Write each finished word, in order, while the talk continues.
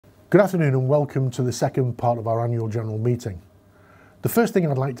Good afternoon and welcome to the second part of our annual general meeting. The first thing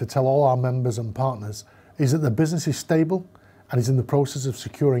I'd like to tell all our members and partners is that the business is stable and is in the process of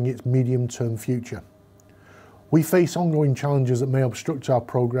securing its medium-term future. We face ongoing challenges that may obstruct our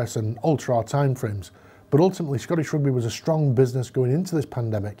progress and alter our timeframes, but ultimately Scottish Rugby was a strong business going into this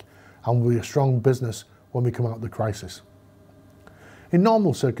pandemic and will be a strong business when we come out of the crisis. In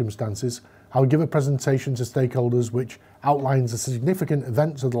normal circumstances, I would give a presentation to stakeholders which outlines the significant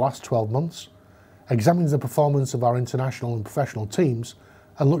events of the last 12 months, examines the performance of our international and professional teams,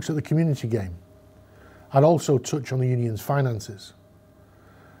 and looks at the community game. I'd also touch on the union's finances.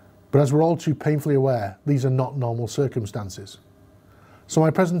 But as we're all too painfully aware, these are not normal circumstances. So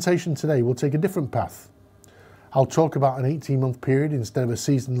my presentation today will take a different path. I'll talk about an 18-month period instead of a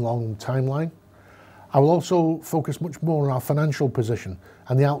season-long timeline. I will also focus much more on our financial position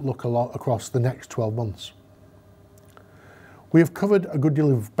and the outlook across the next 12 months. We have covered a good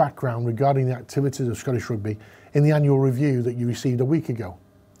deal of background regarding the activities of Scottish Rugby in the annual review that you received a week ago.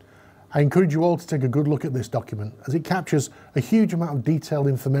 I encourage you all to take a good look at this document as it captures a huge amount of detailed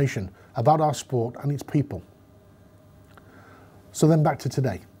information about our sport and its people. So then back to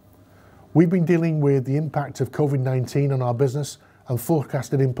today. We've been dealing with the impact of COVID-19 on our business and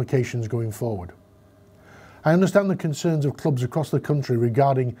forecasted implications going forward. I understand the concerns of clubs across the country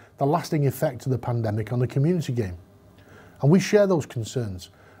regarding the lasting effect of the pandemic on the community game. And we share those concerns,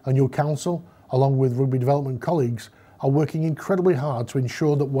 and your council, along with rugby development colleagues, are working incredibly hard to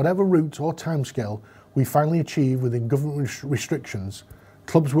ensure that whatever route or timescale we finally achieve within government restrictions,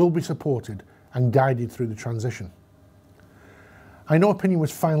 clubs will be supported and guided through the transition. I know opinion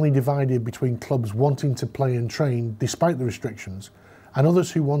was finally divided between clubs wanting to play and train despite the restrictions, and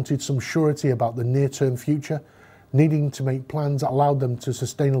others who wanted some surety about the near-term future, needing to make plans that allowed them to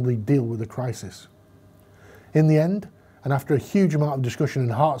sustainably deal with the crisis. In the end, and after a huge amount of discussion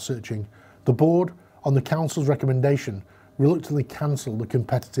and heart-searching, the board, on the council's recommendation, reluctantly cancelled the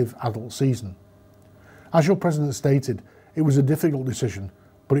competitive adult season. As your president stated, it was a difficult decision,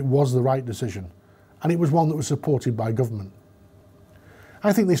 but it was the right decision, and it was one that was supported by government.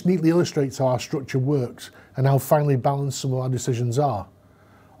 I think this neatly illustrates how our structure works and how finely balanced some of our decisions are.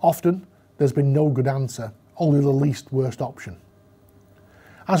 Often, there's been no good answer, only the least worst option.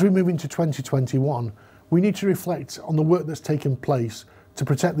 As we move into 2021, we need to reflect on the work that's taken place to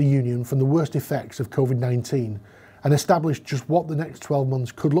protect the union from the worst effects of COVID-19 and establish just what the next 12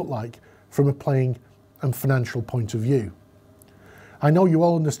 months could look like from a playing and financial point of view. I know you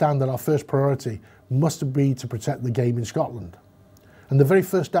all understand that our first priority must be to protect the game in Scotland. And the very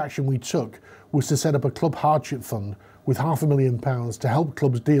first action we took was to set up a club hardship fund with £500,000 to help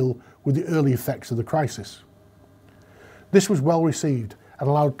clubs deal with the early effects of the crisis. This was well received and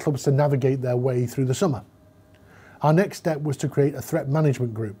allowed clubs to navigate their way through the summer. Our next step was to create a threat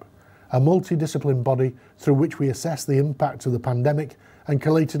management group, a multidisciplinary body through which we assessed the impact of the pandemic and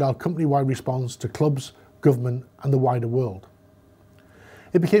collated our company-wide response to clubs, government and the wider world.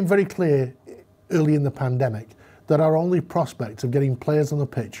 It became very clear early in the pandemic that our only prospect of getting players on the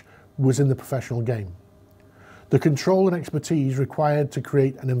pitch was in the professional game. The control and expertise required to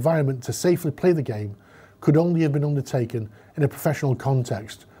create an environment to safely play the game could only have been undertaken in a professional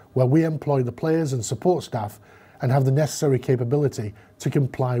context where we employ the players and support staff and have the necessary capability to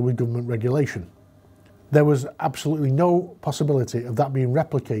comply with government regulation. There was absolutely no possibility of that being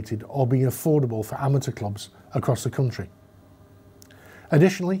replicated or being affordable for amateur clubs across the country.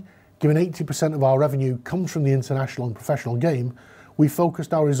 Additionally, given 80% of our revenue comes from the international and professional game, we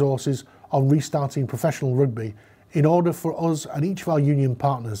focused our resources on restarting professional rugby in order for us and each of our union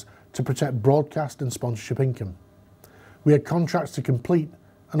partners to protect broadcast and sponsorship income. We had contracts to complete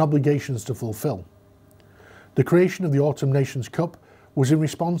and obligations to fulfil. The creation of the Autumn Nations Cup was in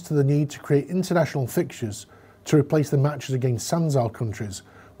response to the need to create international fixtures to replace the matches against Sanzar countries,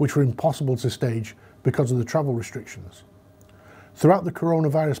 which were impossible to stage because of the travel restrictions. Throughout the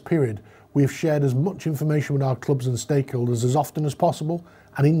coronavirus period, we have shared as much information with our clubs and stakeholders as often as possible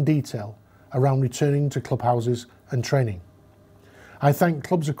and in detail around returning to clubhouses and training. I thank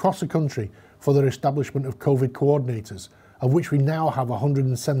clubs across the country for their establishment of COVID coordinators, of which we now have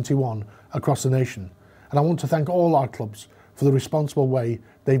 171 across the nation. And I want to thank all our clubs for the responsible way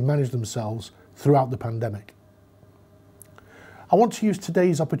they've managed themselves throughout the pandemic. I want to use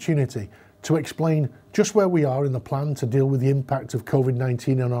today's opportunity to explain just where we are in the plan to deal with the impact of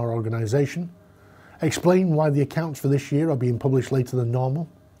COVID-19 on our organisation, explain why the accounts for this year are being published later than normal,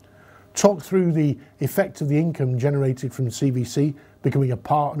 talk through the effect of the income generated from CVC becoming a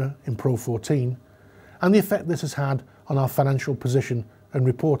partner in Pro 14, and the effect this has had on our financial position and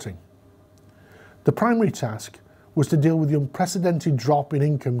reporting. The primary task was to deal with the unprecedented drop in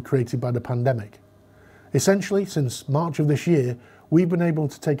income created by the pandemic. Essentially, since March of this year, we've been able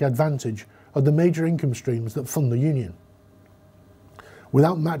to take advantage of the major income streams that fund the union.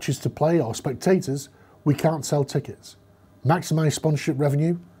 Without matches to play or spectators, we can't sell tickets, maximise sponsorship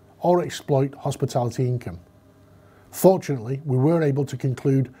revenue, or exploit hospitality income. Fortunately, we were able to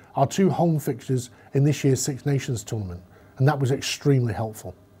conclude our 2 home fixtures in this year's Six Nations tournament, and that was extremely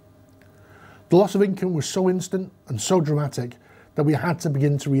helpful. The loss of income was so instant and so dramatic that we had to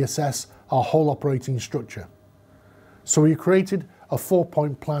begin to reassess our whole operating structure. So we created a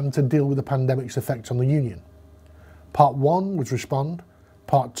 4-point plan to deal with the pandemic's effect on the union. Part 1 was respond,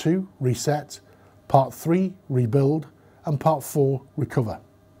 Part 2 reset, Part 3 rebuild, and Part 4 recover.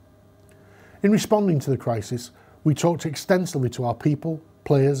 In responding to the crisis, we talked extensively to our people,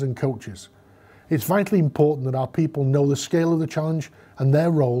 players and coaches. It's vitally important that our people know the scale of the challenge and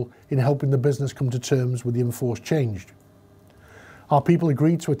their role in helping the business come to terms with the enforced change. Our people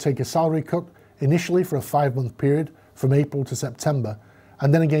agreed to take a salary cut initially for a 5-month period from April to September,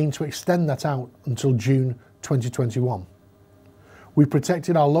 and then again to extend that out until June 2021. We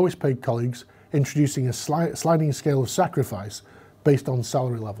protected our lowest paid colleagues, introducing a sliding scale of sacrifice based on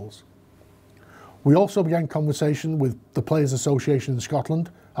salary levels. We also began conversation with the Players Association in Scotland,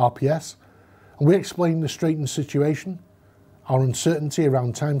 RPS, and we explained the straitened situation, our uncertainty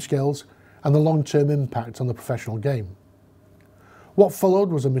around timescales, and the long-term impact on the professional game. What followed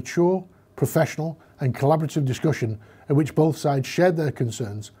was a mature, professional and collaborative discussion in which both sides shared their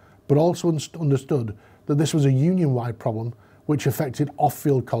concerns, but also understood that this was a union-wide problem which affected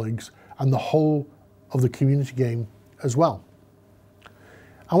off-field colleagues and the whole of the community game as well.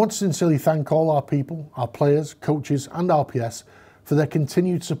 I want to sincerely thank all our people, our players, coaches and RPS for their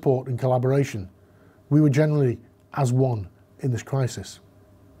continued support and collaboration. We were generally as one in this crisis.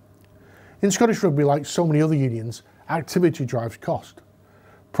 In Scottish Rugby, like so many other unions, activity drives cost.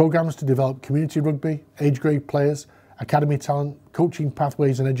 Programmes to develop community rugby, age grade players, academy talent, coaching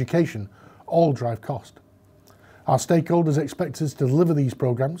pathways and education all drive cost. Our stakeholders expect us to deliver these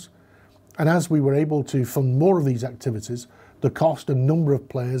programmes, and as we were able to fund more of these activities, the cost and number of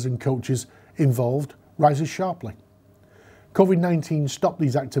players and coaches involved rises sharply. COVID-19 stopped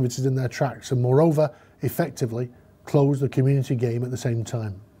these activities in their tracks and moreover, effectively, closed the community game at the same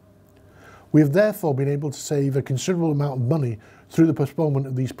time. We have therefore been able to save a considerable amount of money through the postponement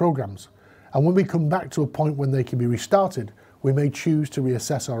of these programmes, and when we come back to a point when they can be restarted, we may choose to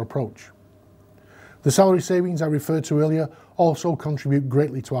reassess our approach. The salary savings I referred to earlier also contribute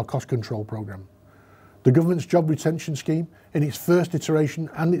greatly to our cost control programme. The government's job retention scheme, in its first iteration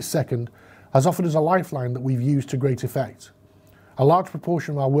and its second, has offered us a lifeline that we've used to great effect. A large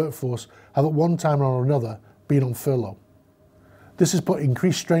proportion of our workforce have at one time or another been on furlough. This has put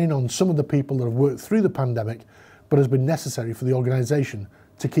increased strain on some of the people that have worked through the pandemic, but has been necessary for the organisation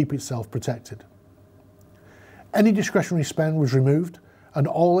to keep itself protected. Any discretionary spend was removed, and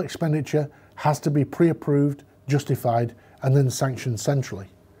all expenditure has to be pre-approved, justified and then sanctioned centrally.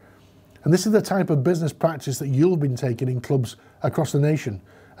 And this is the type of business practice that you'll have been taking in clubs across the nation,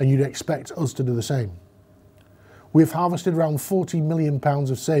 and you'd expect us to do the same. We've harvested around £40 million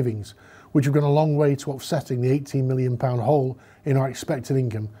of savings, which have gone a long way to offsetting the £18 million hole in our expected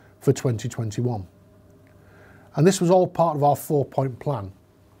income for 2021. And this was all part of our 4-point plan.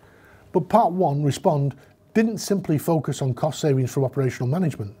 But Part 1, Respond, didn't simply focus on cost savings from operational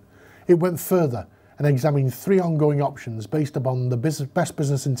management. It went further and examined 3 ongoing options based upon the best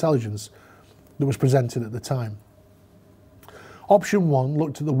business intelligence that was presented at the time. Option 1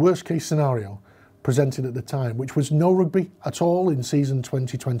 looked at the worst case scenario presented at the time, which was no rugby at all in season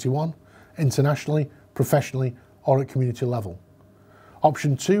 2021, internationally, professionally or at community level.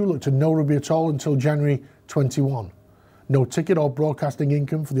 Option 2 looked at no rugby at all until January 21, no ticket or broadcasting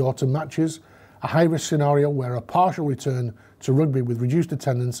income for the autumn matches, a high-risk scenario where a partial return to rugby with reduced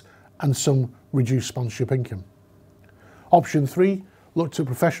attendance and some reduced sponsorship income. Option 3 looked at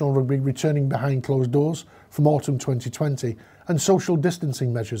professional rugby returning behind closed doors from autumn 2020 and social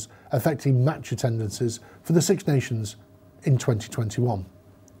distancing measures affecting match attendances for the Six Nations in 2021.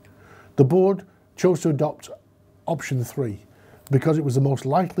 The board chose to adopt option 3 because it was the most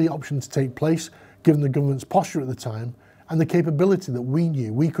likely option to take place given the government's posture at the time and the capability that we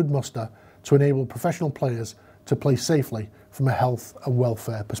knew we could muster to enable professional players to play safely from a health and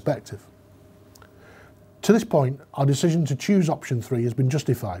welfare perspective. To this point, our decision to choose option 3 has been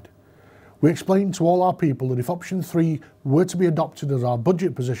justified. We explained to all our people that if option 3 were to be adopted as our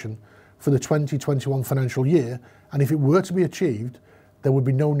budget position for the 2021 financial year, and if it were to be achieved, there would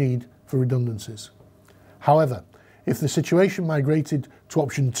be no need for redundancies. However, if the situation migrated to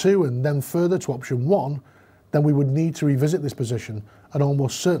option 2 and then further to option 1, then we would need to revisit this position and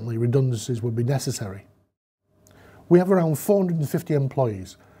almost certainly redundancies would be necessary. We have around 450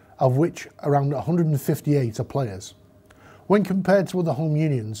 employees, of which around 158 are players. When compared to other home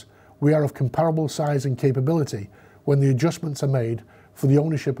unions, we are of comparable size and capability when the adjustments are made for the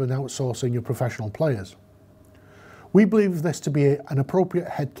ownership and outsourcing of professional players. We believe this to be an appropriate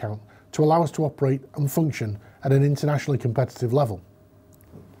headcount to allow us to operate and function at an internationally competitive level.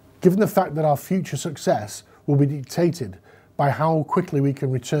 Given the fact that our future success will be dictated by how quickly we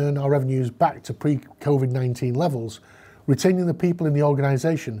can return our revenues back to pre-COVID-19 levels, retaining the people in the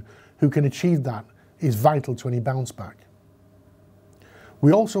organisation who can achieve that is vital to any bounce back.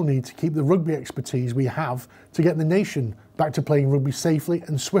 We also need to keep the rugby expertise we have to get the nation back to playing rugby safely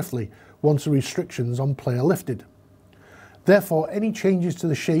and swiftly once the restrictions on play are lifted. Therefore, any changes to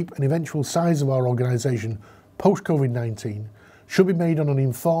the shape and eventual size of our organisation post-COVID-19 should be made on an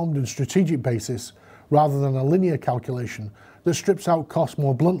informed and strategic basis rather than a linear calculation that strips out costs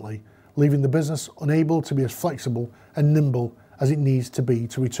more bluntly, leaving the business unable to be as flexible and nimble as it needs to be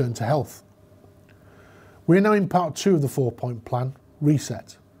to return to health. We are now in part 2 of the 4-point plan,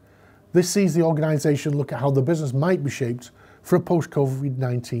 Reset. This sees the organisation look at how the business might be shaped for a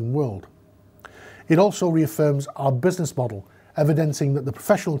post-COVID-19 world. It also reaffirms our business model, evidencing that the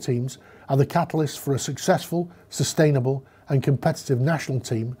professional teams are the catalyst for a successful, sustainable and competitive national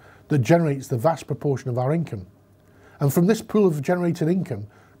team that generates the vast proportion of our income. And from this pool of generated income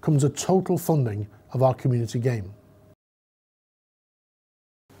comes a total funding of our community game.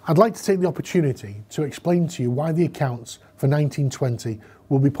 I'd like to take the opportunity to explain to you why the accounts for 1920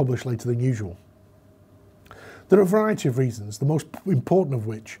 will be published later than usual. There are a variety of reasons, the most important of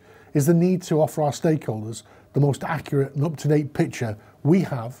which is the need to offer our stakeholders the most accurate and up-to-date picture we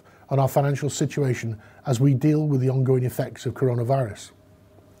have on our financial situation as we deal with the ongoing effects of coronavirus.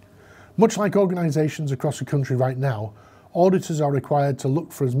 Much like organisations across the country right now, auditors are required to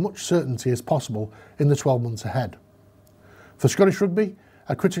look for as much certainty as possible in the 12 months ahead. For Scottish Rugby,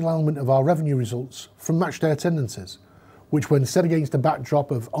 a critical element of our revenue results from matchday attendances, which when set against a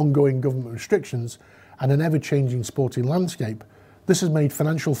backdrop of ongoing government restrictions and an ever-changing sporting landscape, this has made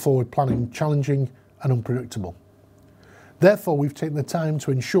financial forward planning challenging and unpredictable. Therefore, we've taken the time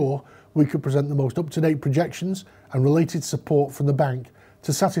to ensure we could present the most up-to-date projections and related support from the bank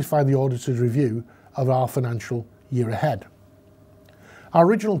to satisfy the auditor's review of our financial year ahead. Our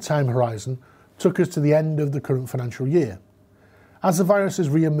original time horizon took us to the end of the current financial year. As the virus has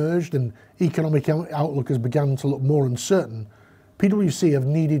re-emerged and economic outlook has begun to look more uncertain, PwC have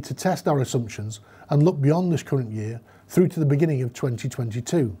needed to test our assumptions and look beyond this current year through to the beginning of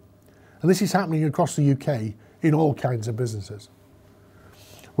 2022. And this is happening across the UK in all kinds of businesses.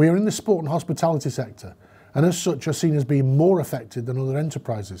 We are in the sport and hospitality sector, and as such are seen as being more affected than other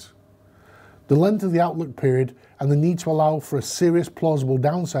enterprises. The length of the outlook period and the need to allow for a serious plausible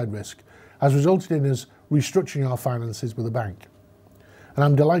downside risk has resulted in us restructuring our finances with the bank. And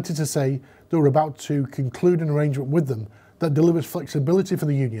I'm delighted to say that we're about to conclude an arrangement with them that delivers flexibility for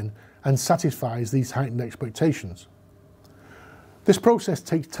the union and satisfies these heightened expectations. This process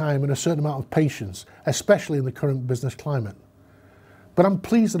takes time and a certain amount of patience, especially in the current business climate. But I'm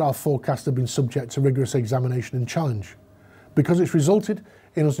pleased that our forecasts have been subject to rigorous examination and challenge, because it's resulted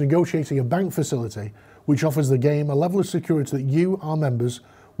in us negotiating a bank facility which offers the game a level of security that you, our members,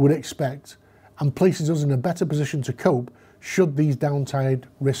 would expect and places us in a better position to cope should these downside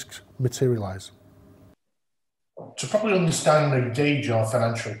risks materialise. To properly understand and gauge our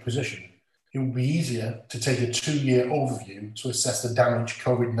financial position, it would be easier to take a 2-year overview to assess the damage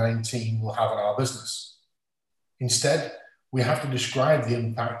COVID-19 will have on our business. Instead, we have to describe the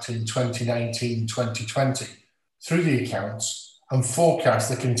impact in 2019-2020 through the accounts and forecast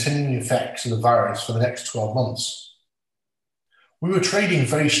the continuing effects of the virus for the next 12 months. We were trading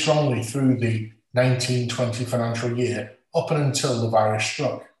very strongly through the 19-20 financial year up and until the virus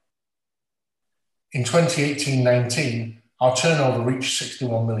struck. In 2018-19, our turnover reached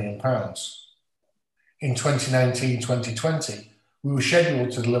 £61 million. In 2019-2020, we were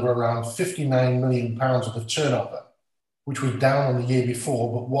scheduled to deliver around £59 million worth of turnover, which was down on the year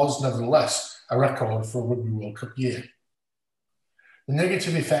before, but was nevertheless a record for a Rugby World Cup year. The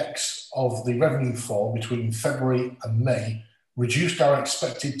negative effects of the revenue fall between February and May reduced our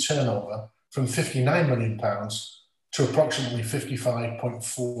expected turnover from £59 million to approximately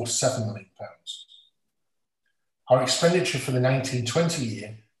 £55.47 million. Our expenditure for the 19-20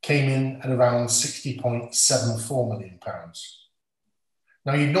 year came in at around £60.74 million.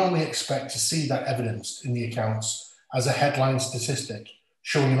 Now, you'd normally expect to see that evidenced in the accounts as a headline statistic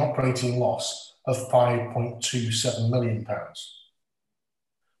showing an operating loss of £5.27 million.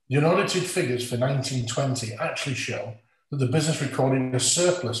 The unaudited figures for 1920 actually show that the business recorded a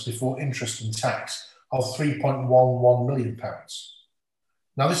surplus before interest and tax of £3.11 million.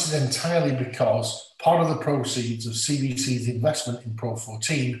 Now, this is entirely because part of the proceeds of CVC's investment in Pro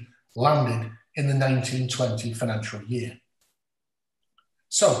 14 landed in the 1920 financial year.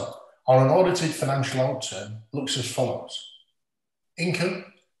 So, our unaudited financial outturn looks as follows. Income,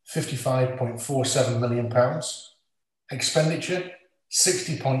 £55.47 million. Expenditure,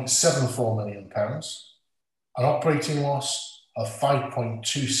 £60.74 million. An operating loss of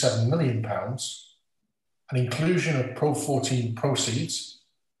 £5.27 million. An inclusion of Pro 14 proceeds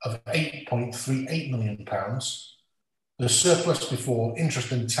of £8.38 million. The surplus before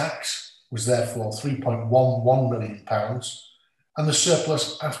interest and tax was therefore £3.11 million, and the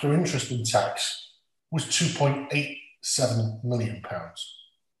surplus after interest and tax was £2.87 million.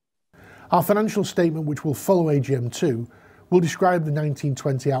 Our financial statement, which will follow AGM 2, will describe the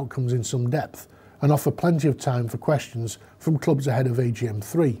 1920 outcomes in some depth and offer plenty of time for questions from clubs ahead of AGM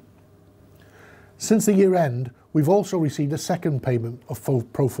 3. Since the year end, we've also received a second payment of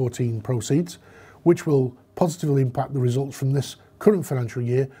Pro 14 proceeds, which will positively impact the results from this current financial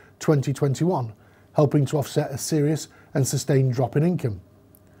year, 2021, helping to offset a serious and sustained drop in income.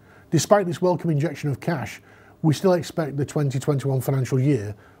 Despite this welcome injection of cash, we still expect the 2021 financial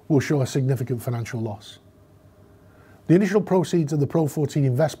year will show a significant financial loss. The initial proceeds of the Pro 14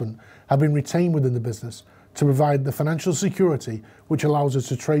 investment have been retained within the business to provide the financial security which allows us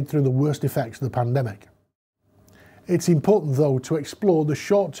to trade through the worst effects of the pandemic. It's important, though, to explore the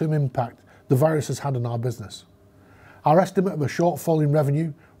short-term impact the virus has had on our business. Our estimate of a shortfall in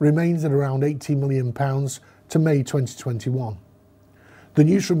revenue remains at around £18 million to May 2021. The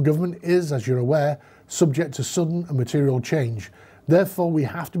news from government is, as you're aware, subject to sudden and material change. Therefore, we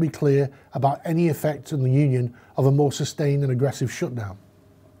have to be clear about any effect on the union of a more sustained and aggressive shutdown.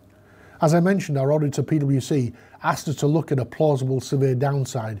 As I mentioned, our auditor PwC asked us to look at a plausible severe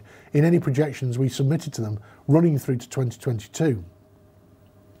downside in any projections we submitted to them running through to 2022.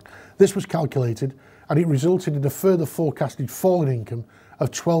 This was calculated and it resulted in a further forecasted fall in income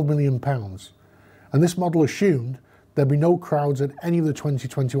of £12 million. And this model assumed there'd be no crowds at any of the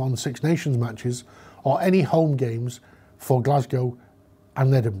 2021 Six Nations matches or any home games for Glasgow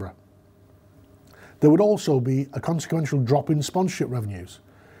and Edinburgh. There would also be a consequential drop in sponsorship revenues.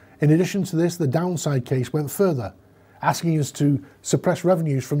 In addition to this, the downside case went further, asking us to suppress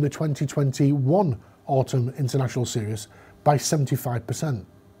revenues from the 2021 Autumn International Series by 75%.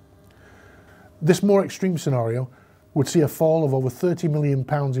 This more extreme scenario would see a fall of over £30 million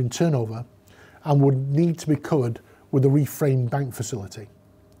in turnover and would need to be covered with a reframed bank facility.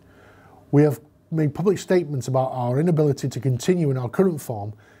 We have made public statements about our inability to continue in our current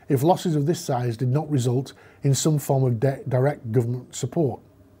form if losses of this size did not result in some form of direct government support.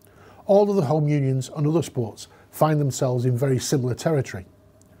 All of the home unions and other sports find themselves in very similar territory.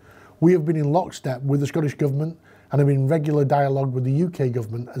 We have been in lockstep with the Scottish Government and have been in regular dialogue with the UK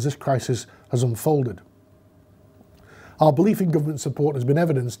Government as this crisis has unfolded. Our belief in government support has been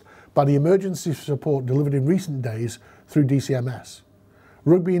evidenced by the emergency support delivered in recent days through DCMS.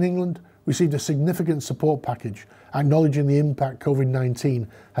 Rugby in England received a significant support package acknowledging the impact COVID-19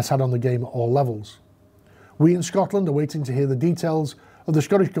 has had on the game at all levels. We in Scotland are waiting to hear the details of the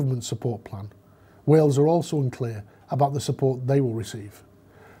Scottish Government support plan. Wales are also unclear about the support they will receive.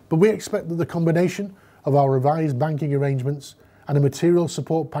 But we expect that the combination of our revised banking arrangements and a material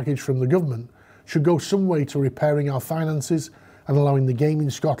support package from the government should go some way to repairing our finances and allowing the game in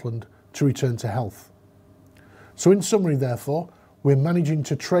Scotland to return to health. So in summary, therefore, we're managing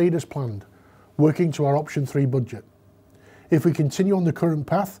to trade as planned, working to our Option 3 budget. If we continue on the current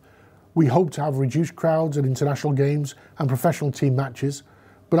path, we hope to have reduced crowds at international games and professional team matches,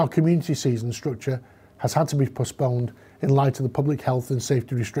 but our community season structure has had to be postponed in light of the public health and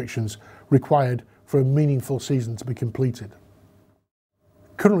safety restrictions required for a meaningful season to be completed.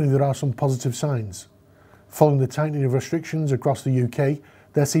 Currently, there are some positive signs. Following the tightening of restrictions across the UK,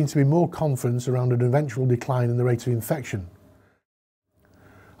 there seems to be more confidence around an eventual decline in the rate of infection.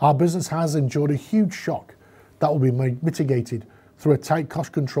 Our business has endured a huge shock that will be mitigated through a tight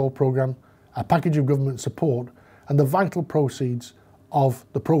cost control programme, a package of government support and the vital proceeds of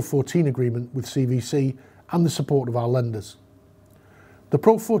the Pro 14 agreement with CVC and the support of our lenders. The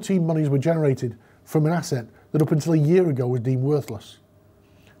Pro 14 monies were generated from an asset that up until a year ago was deemed worthless.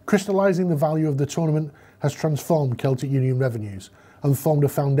 Crystallising the value of the tournament has transformed Celtic Union revenues and formed a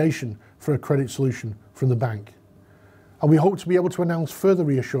foundation for a credit solution from the bank. And we hope to be able to announce further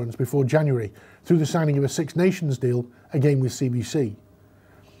reassurance before January through the signing of a Six Nations deal, again with CVC.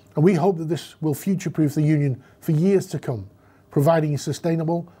 And we hope that this will future-proof the union for years to come providing a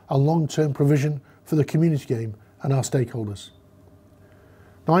sustainable and long-term provision for the community game and our stakeholders.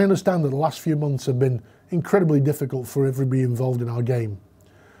 Now, I understand that the last few months have been incredibly difficult for everybody involved in our game.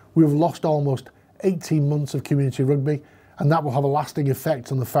 We have lost almost 18 months of community rugby, and that will have a lasting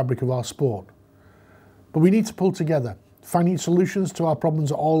effect on the fabric of our sport. But we need to pull together, finding solutions to our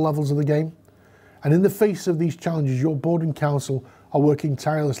problems at all levels of the game. And in the face of these challenges, your board and council are working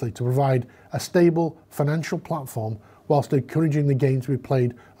tirelessly to provide a stable financial platform whilst encouraging the game to be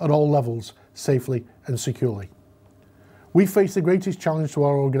played at all levels safely and securely. We face the greatest challenge to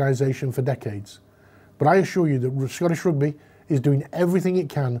our organisation for decades, but I assure you that Scottish Rugby is doing everything it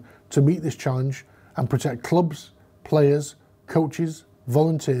can to meet this challenge and protect clubs, players, coaches,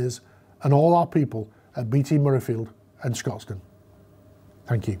 volunteers and all our people at BT Murrayfield and Scotstoun.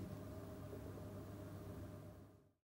 Thank you.